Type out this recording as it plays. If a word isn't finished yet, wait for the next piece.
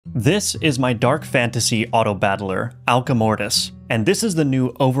This is my dark fantasy auto-battler, Alchemortis, and this is the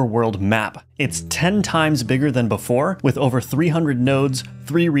new overworld map. It's 10 times bigger than before, with over 300 nodes,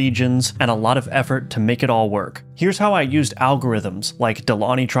 3 regions, and a lot of effort to make it all work. Here's how I used algorithms like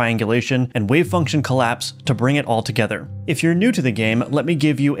Delaunay triangulation and wave function collapse to bring it all together. If you're new to the game, let me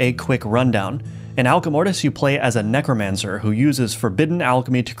give you a quick rundown. In Alchemortis, you play as a necromancer who uses forbidden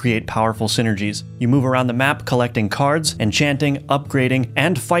alchemy to create powerful synergies. You move around the map collecting cards, enchanting, upgrading,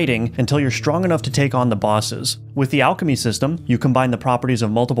 and fighting until you're strong enough to take on the bosses. With the alchemy system, you combine the properties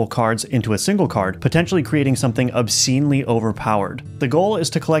of multiple cards into a single card, potentially creating something obscenely overpowered. The goal is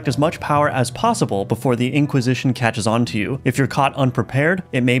to collect as much power as possible before the Inquisition catches on to you. If you're caught unprepared,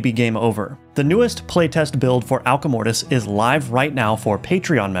 it may be game over. The newest playtest build for Alchemortis is live right now for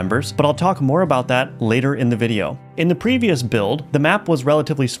Patreon members, but I'll talk more about that later in the video. In the previous build, the map was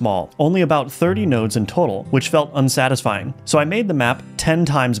relatively small, only about 30 nodes in total, which felt unsatisfying, so I made the map 10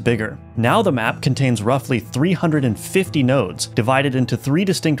 times bigger. Now the map contains roughly 350 nodes, divided into 3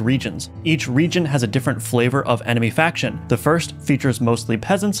 distinct regions. Each region has a different flavor of enemy faction. The first features mostly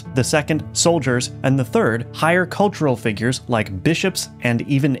peasants, the second, soldiers, and the third, higher cultural figures like bishops and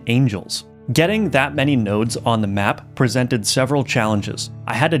even angels. Getting that many nodes on the map presented several challenges.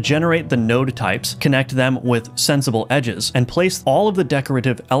 I had to generate the node types, connect them with sensible edges, and place all of the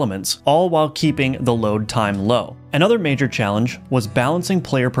decorative elements, all while keeping the load time low. Another major challenge was balancing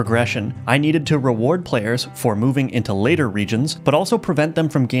player progression. I needed to reward players for moving into later regions, but also prevent them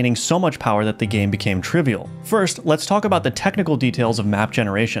from gaining so much power that the game became trivial. First, let's talk about the technical details of map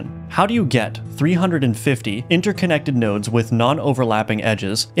generation. How do you get 350 interconnected nodes with non-overlapping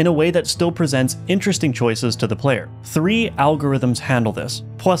edges in a way that still presents interesting choices to the player? 3 algorithms handle this: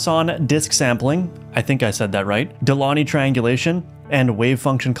 Poisson-disc sampling, I think I said that right, Delaunay triangulation, and wave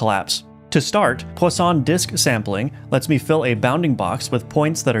function collapse. To start, Poisson-disc sampling lets me fill a bounding box with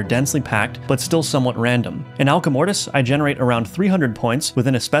points that are densely packed but still somewhat random. In Alchemortis, I generate around 300 points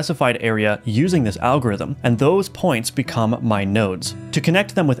within a specified area using this algorithm, and those points become my nodes. To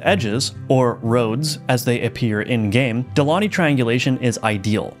connect them with edges, or roads as they appear in-game, Delaunay triangulation is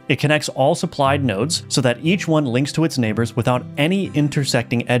ideal. It connects all supplied nodes so that each one links to its neighbors without any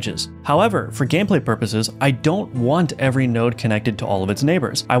intersecting edges. However, for gameplay purposes, I don't want every node connected to all of its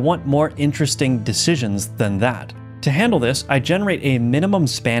neighbors. I want more interesting decisions than that. To handle this, I generate a minimum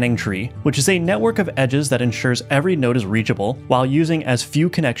spanning tree, which is a network of edges that ensures every node is reachable while using as few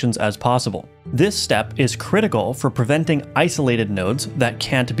connections as possible. This step is critical for preventing isolated nodes that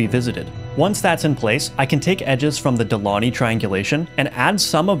can't be visited. Once that's in place, I can take edges from the Delaunay triangulation and add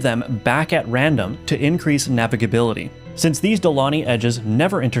some of them back at random to increase navigability. Since these Delaunay edges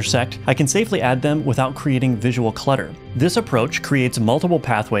never intersect, I can safely add them without creating visual clutter. This approach creates multiple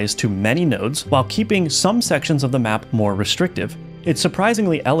pathways to many nodes while keeping some sections of the map more restrictive. It's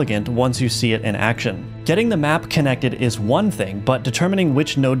surprisingly elegant once you see it in action. Getting the map connected is one thing, but determining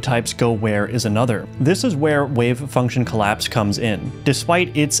which node types go where is another. This is where wave function collapse comes in.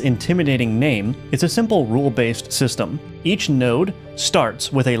 Despite its intimidating name, it's a simple rule-based system. Each node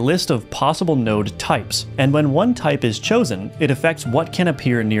starts with a list of possible node types, and when one type is chosen, it affects what can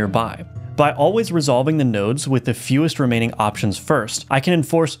appear nearby. By always resolving the nodes with the fewest remaining options first, I can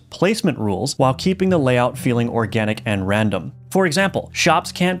enforce placement rules while keeping the layout feeling organic and random. For example,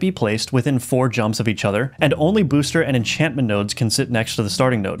 shops can't be placed within 4 jumps of each other, and only booster and enchantment nodes can sit next to the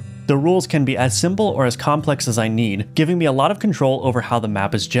starting node. The rules can be as simple or as complex as I need, giving me a lot of control over how the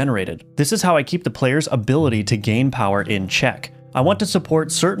map is generated. This is how I keep the player's ability to gain power in check. I want to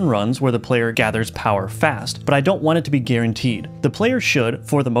support certain runs where the player gathers power fast, but I don't want it to be guaranteed. The player should,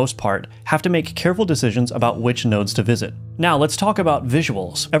 for the most part, have to make careful decisions about which nodes to visit. Now let's talk about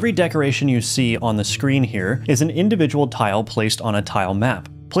visuals. Every decoration you see on the screen here is an individual tile placed on a tile map.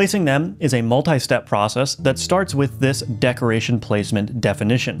 Placing them is a multi-step process that starts with this decoration placement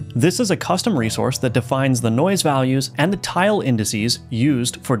definition. This is a custom resource that defines the noise values and the tile indices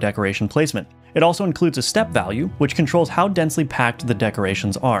used for decoration placement. It also includes a step value, which controls how densely packed the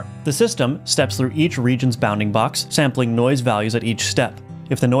decorations are. The system steps through each region's bounding box, sampling noise values at each step.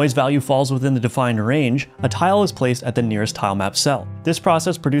 If the noise value falls within the defined range, a tile is placed at the nearest tile map cell. This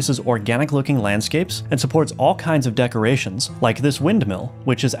process produces organic-looking landscapes and supports all kinds of decorations, like this windmill,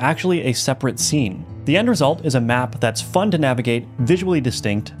 which is actually a separate scene. The end result is a map that's fun to navigate, visually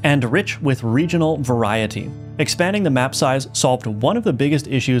distinct, and rich with regional variety. Expanding the map size solved one of the biggest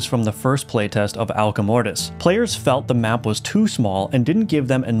issues from the first playtest of Alchemortis. Players felt the map was too small and didn't give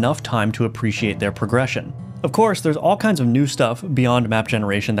them enough time to appreciate their progression. Of course, there's all kinds of new stuff beyond map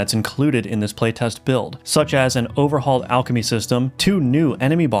generation that's included in this playtest build, such as an overhauled alchemy system, 2 new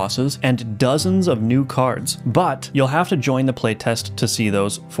enemy bosses, and dozens of new cards, but you'll have to join the playtest to see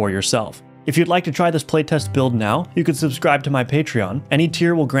those for yourself. If you'd like to try this playtest build now, you can subscribe to my Patreon. Any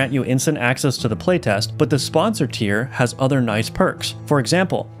tier will grant you instant access to the playtest, but the sponsor tier has other nice perks. For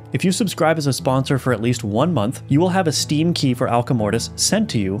example, if you subscribe as a sponsor for at least 1 month, you will have a Steam key for Alchemortis sent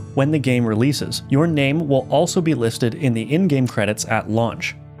to you when the game releases. Your name will also be listed in the in-game credits at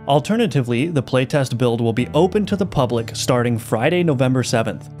launch. Alternatively, the playtest build will be open to the public starting Friday, November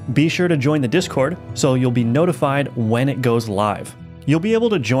 7th. Be sure to join the Discord so you'll be notified when it goes live. You'll be able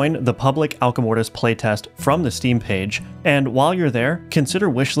to join the public Alchemortis playtest from the Steam page, and while you're there, consider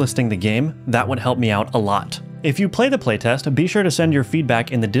wishlisting the game. That would help me out a lot. If you play the playtest, be sure to send your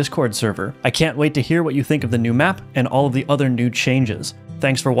feedback in the Discord server. I can't wait to hear what you think of the new map and all of the other new changes.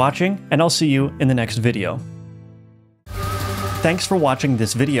 Thanks for watching, and I'll see you in the next video. Thanks for watching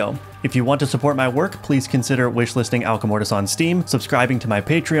this video. If you want to support my work, please consider wishlisting Alchemortis on Steam, subscribing to my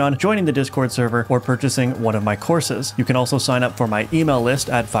Patreon, joining the Discord server, or purchasing one of my courses. You can also sign up for my email list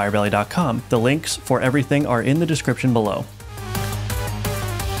at firebelly.com. The links for everything are in the description below.